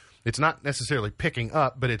of... It's not necessarily picking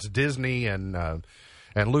up, but it's Disney and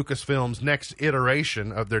Lucasfilm's next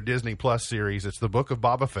iteration of their Disney Plus series. It's The Book of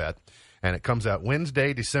Boba Fett, and it comes out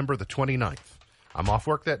Wednesday, December the 29th. I'm off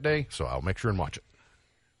work that day, so I'll make sure and watch it.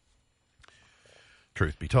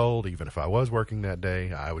 Truth be told, even if I was working that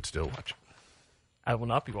day, I would still watch it. I will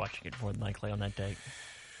not be watching it more than likely on that date.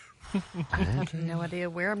 I have no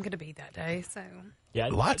idea where I'm going to be that day, so... Yeah,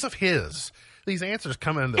 Lots of his. These answers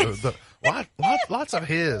come in lots of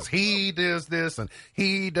his. He does this and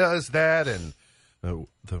he does that, and the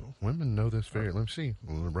women know this very. Let me see.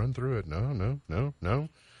 We'll run through it. No.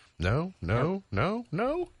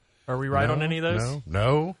 Are we right on any of those?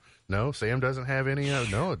 No. Sam doesn't have any.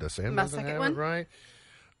 No, Sam My doesn't second have one? it right.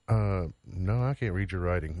 No, I can't read your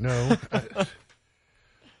writing. No.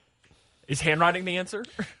 Is handwriting the answer?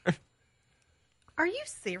 Are you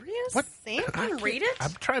serious? What? Sam can read it?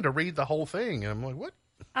 I'm trying to read the whole thing, and I'm like, what?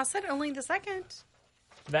 I said only the second.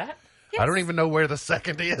 That? Yes. I don't even know where the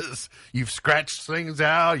second is. You've scratched things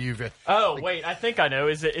out. Oh, wait. I think I know.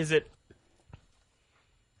 Is it?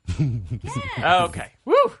 Oh, okay.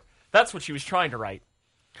 Woo! That's what she was trying to write.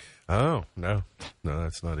 Oh, no,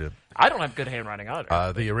 that's not it. I don't have good handwriting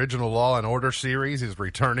either. The original Law and Order series is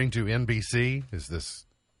returning to NBC. Is this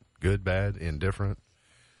good, bad, indifferent?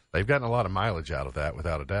 They've gotten a lot of mileage out of that,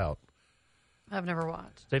 without a doubt. I've never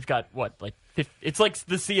watched. They've got, what, like, it's like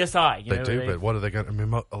the CSI. They do, but what are they going to... I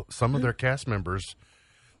mean, some of their cast members,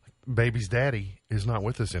 Baby's daddy, is not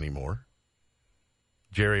with us anymore.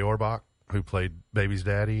 Jerry Orbach, who played Baby's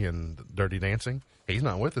daddy in Dirty Dancing, he's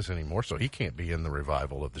not with us anymore, so he can't be in the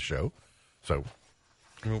revival of the show. So,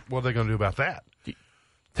 what are they going to do about that?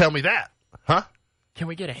 Tell me that, huh? Can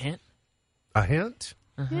we get a hint? A hint?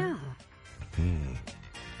 Yeah.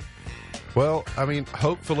 Well, I mean,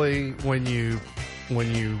 hopefully when you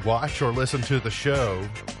watch or listen to the show,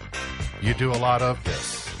 you do a lot of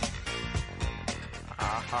this.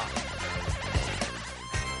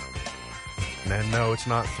 And no, it's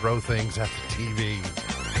not throw things at the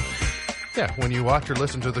TV. Yeah, when you watch or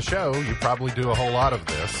listen to the show, you probably do a whole lot of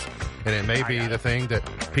this. And it may be the thing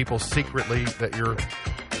that people secretly, that your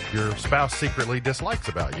spouse secretly dislikes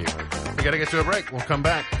about you. We got to get to a break. We'll come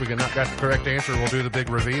back. We not got the correct answer. We'll do the big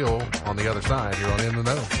reveal on the other side here on In the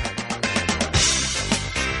Know.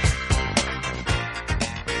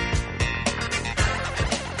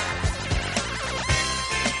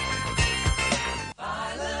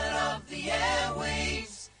 Pilot of the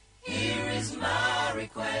airwaves, here is my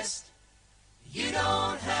request. You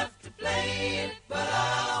don't have to play it, but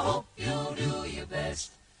I hope you'll do your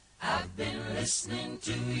best. I've been listening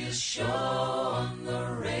to your show on the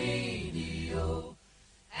radio,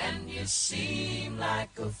 and you seem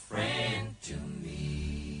like a friend to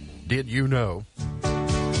me. Did you know?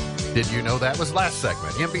 Did you know that was last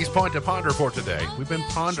segment? MB's Point to Ponder for today. We've been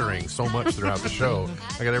pondering so much throughout the show.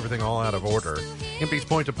 I got everything all out of order. MB's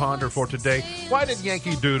Point to Ponder for today. Why did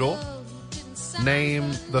Yankee Doodle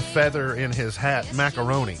name the feather in his hat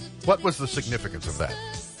macaroni? What was the significance of that?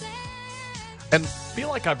 And I feel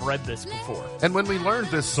like I've read this before. And when we learned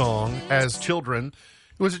this song as children,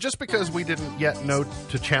 was it just because we didn't yet know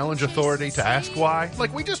to challenge authority to ask why?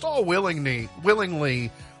 Like, we just all willingly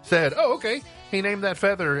said, oh, okay, he named that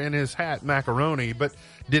feather in his hat macaroni. But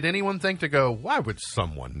did anyone think to go, why would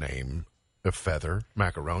someone name a feather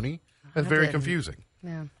macaroni? That's very confusing.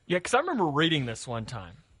 Yeah. Yeah, because I remember reading this one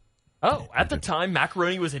time. Oh, at the time,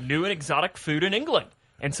 macaroni was a new and exotic food in England.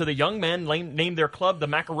 And so the young men named their club the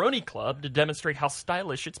Macaroni Club to demonstrate how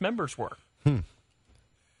stylish its members were. All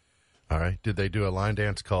right. Did they do a line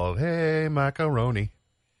dance called Hey Macaroni?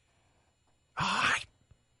 Oh,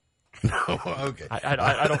 no, okay.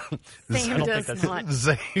 I don't. Sam does not.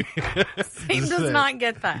 Sam does not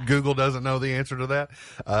get that. Google doesn't know the answer to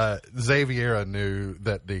that. Xaviera knew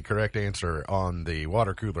that the correct answer on the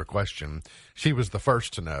water cooler question. She was the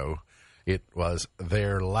first to know. It was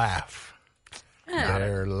their laugh.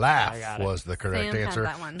 Their laugh was the correct answer.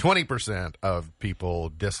 20% of people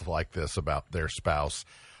dislike this about their spouse.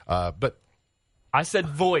 But I said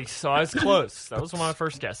voice, so I was close. That was one of my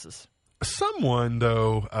first guesses. Someone,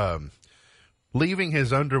 though, leaving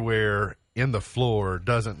his underwear in the floor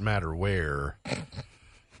doesn't matter where.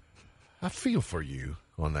 I feel for you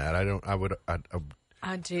on that. I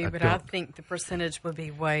do, but I think the percentage would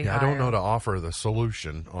be way higher. I don't know to offer the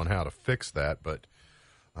solution on how to fix that, but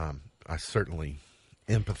I certainly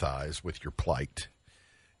empathize with your plight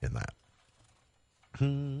in that.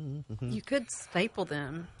 You could staple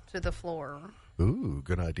them to the floor. Ooh,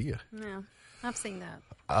 good idea. Yeah, I've seen that.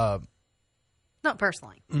 Not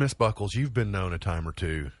personally. Miss Buckles, you've been known a time or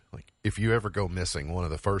two. Like, if you ever go missing, one of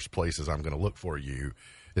the first places I'm going to look for you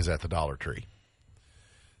is at the Dollar Tree.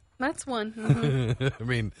 That's one. Mm-hmm. I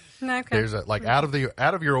mean, okay. There's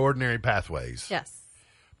out of your ordinary pathways. Yes.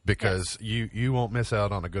 Because you won't miss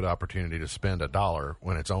out on a good opportunity to spend $1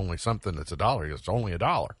 when it's only something that's $1. It's only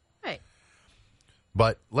 $1. Right.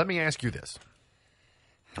 But let me ask you this.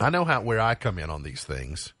 I know where I come in on these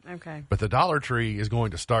things. Okay. But the Dollar Tree is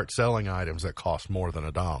going to start selling items that cost more than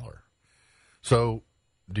 $1. So,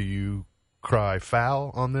 do you cry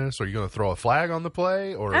foul on this? Are you going to throw a flag on the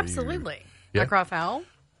play? Or absolutely. Yeah? I cry foul.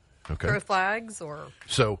 Okay. Throw flags or...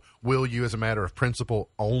 So, will you, as a matter of principle,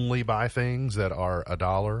 only buy things that are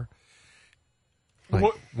 $1?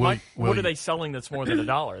 Like, what are they selling that's more than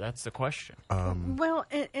 $1? That's the question. Well,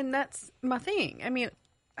 and that's my thing. I mean,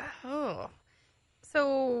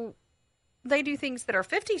 so they do things that are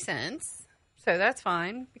 50 cents, so that's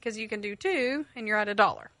fine because you can do two and you're at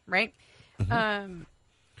 $1, right?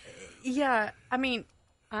 Yeah, I mean,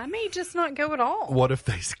 I may just not go at all. What if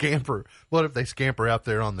they scamper? What if they scamper out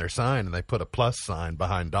there on their sign and they put a plus sign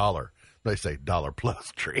behind dollar? They say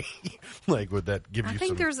 $+ tree. Like, would that give you? I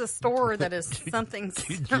think there's a store that is something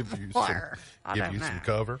similar. Give you some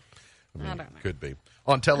cover. I don't know. Could be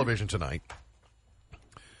on television tonight.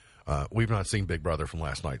 We've not seen Big Brother from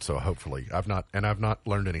last night, so hopefully I've not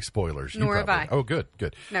learned any spoilers. Nor have I. Oh, good.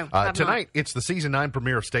 No, tonight it's the season 9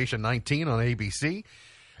 premiere of Station 19 on ABC,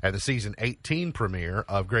 and the season 18 premiere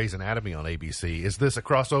of Grey's Anatomy on ABC. Is this a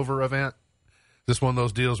crossover event? Is this one of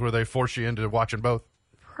those deals where they force you into watching both?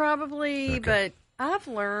 Probably, but I've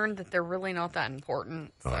learned that they're really not that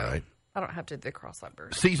important. So All right. I don't have to do the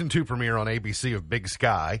crossovers. Season 2 premiere on ABC of Big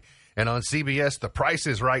Sky, and on CBS, The Price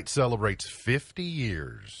is Right celebrates 50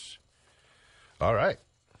 years. All right.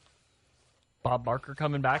 Bob Barker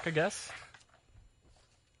coming back, I guess.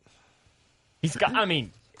 He's got. I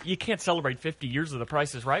mean, you can't celebrate 50 years of The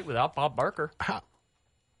Price is Right without Bob Barker. How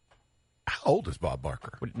old is Bob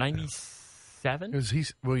Barker? 97?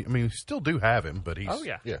 We still do have him, but he's... Oh,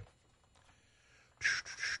 yeah. Yeah.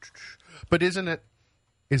 But is it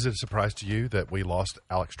a surprise to you that we lost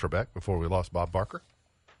Alex Trebek before we lost Bob Barker?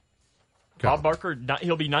 Bob Barker,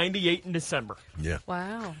 he'll be 98 in December. Yeah.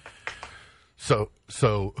 Wow. So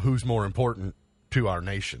who's more important to our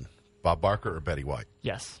nation, Bob Barker or Betty White?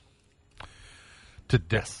 Yes.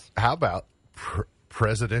 Yes. How about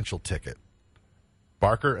presidential ticket?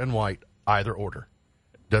 Barker and White, either order.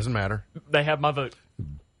 Doesn't matter. They have my vote.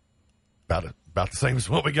 About the same as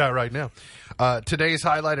what we got right now. Today's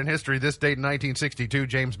highlight in history, this date in 1962,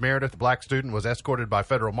 James Meredith, a black student, was escorted by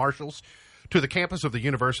federal marshals to the campus of the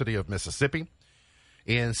University of Mississippi.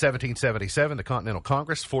 In 1777, the Continental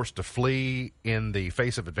Congress, forced to flee in the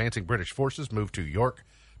face of advancing British forces, moved to York,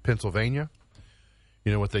 Pennsylvania.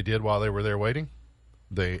 You know what they did while they were there waiting?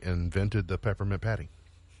 They invented the peppermint patty.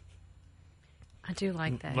 I do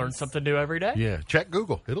like that. Learn something new every day. Yeah, check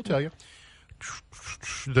Google. It'll tell you.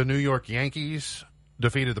 The New York Yankees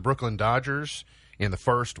defeated the Brooklyn Dodgers in the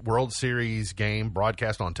first World Series game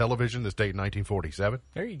broadcast on television this date in 1947.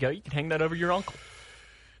 There you go. You can hang that over your uncle.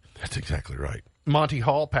 That's exactly right. Monty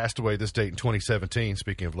Hall passed away this date in 2017.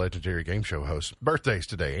 Speaking of legendary game show hosts, birthdays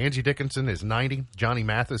today. Angie Dickinson is 90. Johnny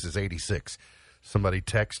Mathis is 86. Somebody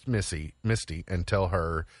text Misty and tell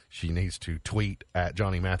her she needs to tweet at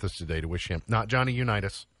Johnny Mathis today to wish him, not Johnny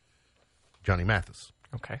Unitas, Johnny Mathis.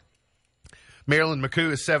 Okay. Marilyn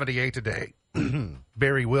McCoo is 78 today.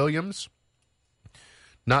 Barry Williams,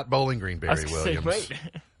 not Bowling Green Barry Williams. Wait.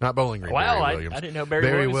 Not Bowling Green Wow, Barry Williams. I didn't know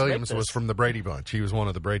Barry Williams was from the Brady Bunch. He was one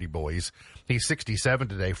of the Brady boys. He's 67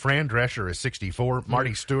 today. Fran Drescher is 64.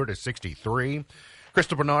 Marty Stewart is 63.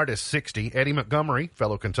 Crystal Bernard is 60. Eddie Montgomery,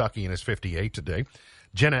 fellow Kentuckian, is 58 today.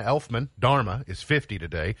 Jenna Elfman, Dharma, is 50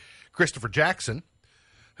 today. Christopher Jackson,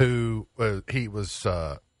 who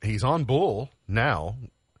he's on Bull now,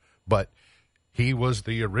 but he was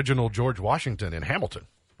the original George Washington in Hamilton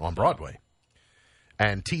on Broadway.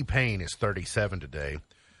 And T-Pain is 37 today.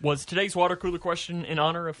 Was today's water cooler question in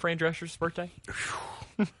honor of Fran Drescher's birthday?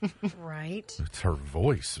 Right. It's her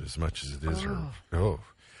voice as much as it is her. Oh.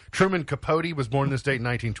 Truman Capote was born this date in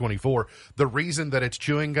 1924. The reason that it's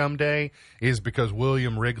Chewing Gum Day is because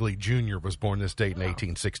William Wrigley Jr. was born this date in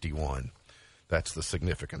 1861. That's the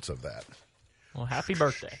significance of that. Well, happy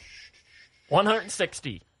birthday.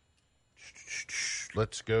 160.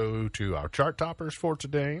 Let's go to our chart toppers for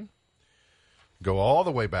today. Go all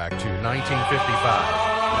the way back to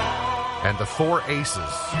 1955. And the Four Aces.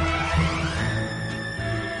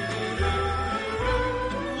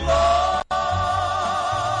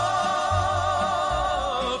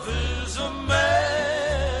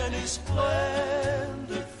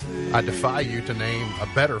 I defy you to name a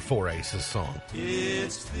better Four Aces song.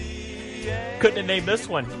 Couldn't have named this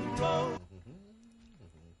one.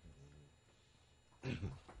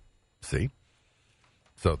 See?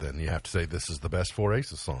 So then you have to say this is the best Four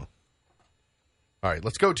Aces song. All right,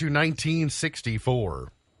 let's go to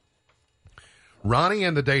 1964. Ronnie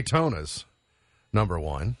and the Daytonas, number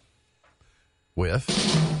one, with...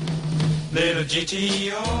 Little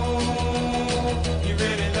GTO, you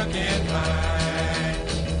really looking fine.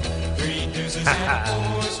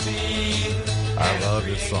 I love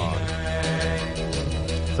this song.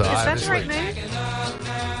 So Is that the right move?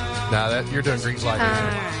 Now that you're doing Grease Lightning.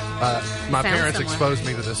 My Sounds parents similar. exposed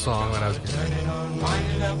me to this song when I was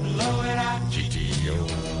GTO.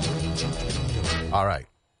 All right.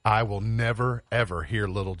 I will never, ever hear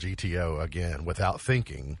Little GTO again without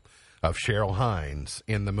thinking of Cheryl Hines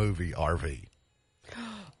in the movie RV.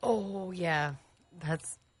 Oh, yeah.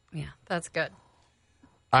 That's good.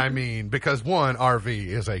 I mean, because one, RV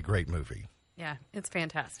is a great movie. Yeah, it's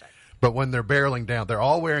fantastic. But when they're barreling down, they're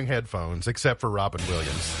all wearing headphones except for Robin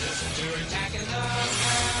Williams.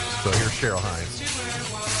 So here's Cheryl Hines.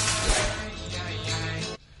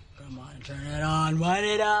 Come on, turn it on, wind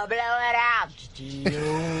it up, blow it out.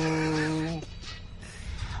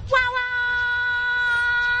 Wow,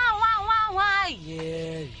 wow, wow, wow, wow,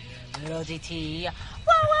 yeah, little DT. Wow,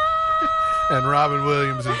 wow. And Robin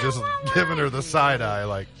Williams is just giving her the side eye,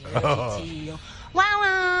 like, oh. Wow,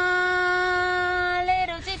 wow,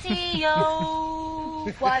 little DT.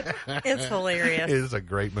 What? It's hilarious. It is a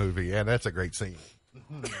great movie, and that's a great scene.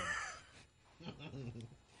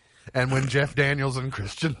 And when Jeff Daniels and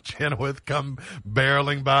Christian Chenoweth come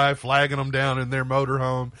barreling by, flagging them down in their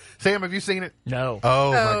motorhome. Sam, have you seen it? No.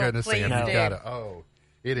 Oh my goodness, please Sam, you do. got it. Oh,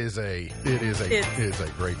 it is a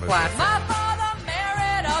great movie. Classic.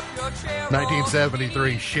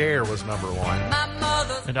 1973, Cher was number one.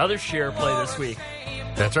 Another Cher play this week.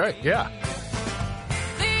 That's right. Yeah.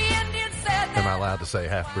 Am I allowed to say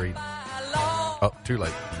half breed? Oh, too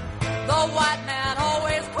late.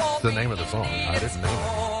 It's the name of the song. I didn't name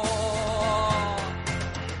it.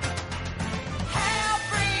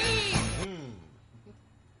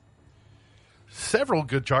 Several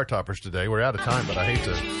good chart toppers today. We're out of time, but I hate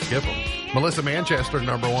to skip them. Melissa Manchester,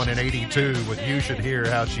 number one in 82 with You Should Hear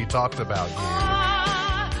How She Talks About You.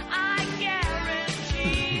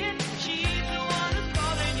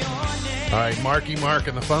 All right, Marky Mark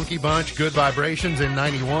and the Funky Bunch, Good Vibrations in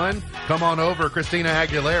 91. Come on over, Christina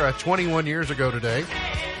Aguilera, 21 years ago today.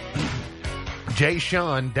 Jay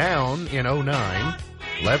Sean, Down in 09,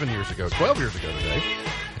 11 years ago, 12 years ago today.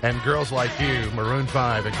 And Girls Like You, Maroon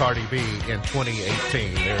 5 and Cardi B in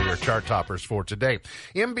 2018. They're your chart toppers for today.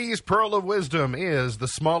 MB's Pearl of Wisdom is the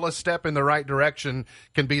smallest step in the right direction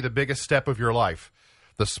can be the biggest step of your life.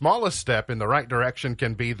 The smallest step in the right direction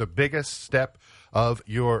can be the biggest step of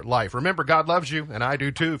your life. Remember, God loves you, and I do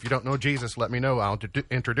too. If you don't know Jesus, let me know. I'll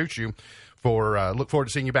introduce you. Look forward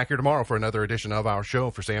to seeing you back here tomorrow for another edition of our show.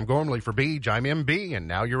 For Sam Gormley, for Beej, I'm MB, and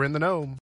now you're in the know.